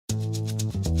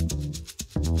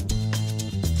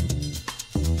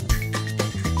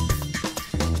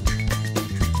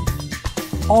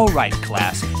Alright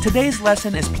class, today's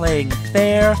lesson is playing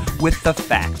fair with the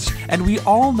facts, and we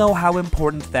all know how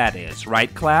important that is,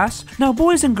 right class? Now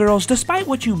boys and girls, despite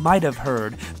what you might have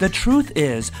heard, the truth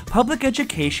is public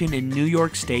education in New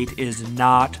York State is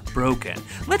not broken.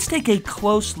 Let's take a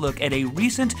close look at a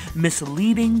recent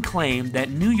misleading claim that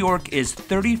New York is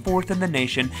 34th in the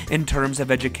nation in terms of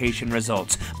education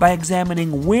results by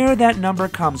examining where that number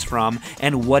comes from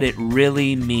and what it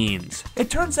really means. It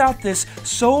turns out this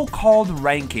so-called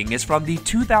ranking is from the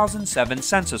 2007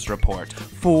 census report,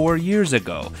 4 years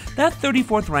ago. That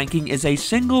 34th ranking is a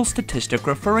single statistic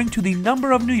referring to the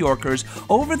number of New Yorkers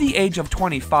over the age of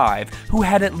 25 who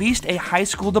had at least a high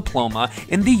school diploma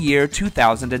in the year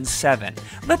 2007.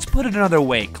 Let's put it another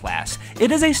way, class.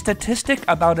 It is a statistic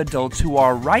about adults who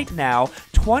are right now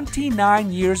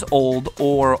 29 years old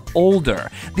or older.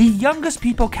 The youngest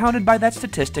people counted by that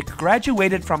statistic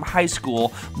graduated from high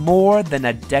school more than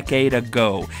a decade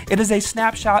ago. It is a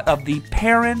snapshot of the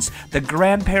parents, the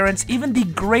grandparents, even the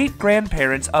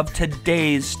great-grandparents of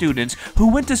today's students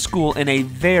who went to school in a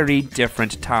very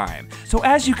different time. So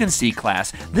as you can see,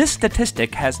 class, this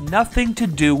statistic has nothing to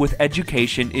do with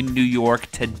education in New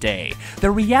York today. The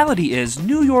reality is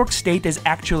New York State is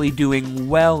actually doing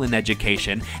well in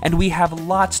education, and we have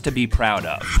lots to be proud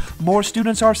of. More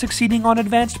students are succeeding on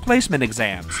advanced placement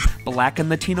exams. Black and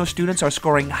Latino students are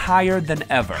scoring higher than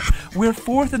ever. We're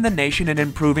 4th in the nation in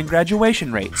improving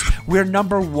graduation rates. We're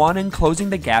number 1 in closing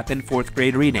the gap in 4th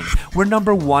grade reading. We're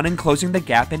number 1 in closing the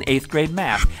gap in 8th grade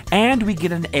math. And we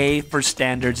get an A for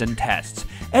standards and tests.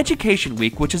 Education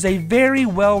Week, which is a very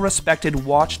well-respected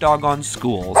watchdog on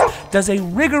schools, does a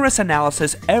rigorous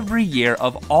analysis every year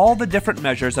of all the different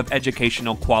measures of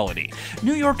educational quality.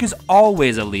 New York is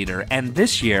always a leader, and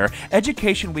this year,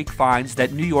 Education Week finds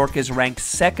that New York is ranked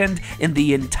 2nd in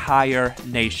the entire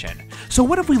nation. So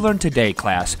what have we learned today,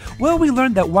 class? Well, we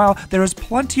learned that while there is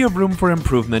plenty of room for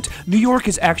improvement, New York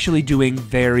is actually doing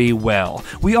very well.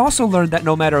 We also learned that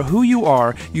no matter who you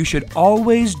are, you should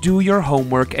always do your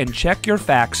homework and check your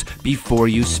facts before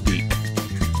you speak.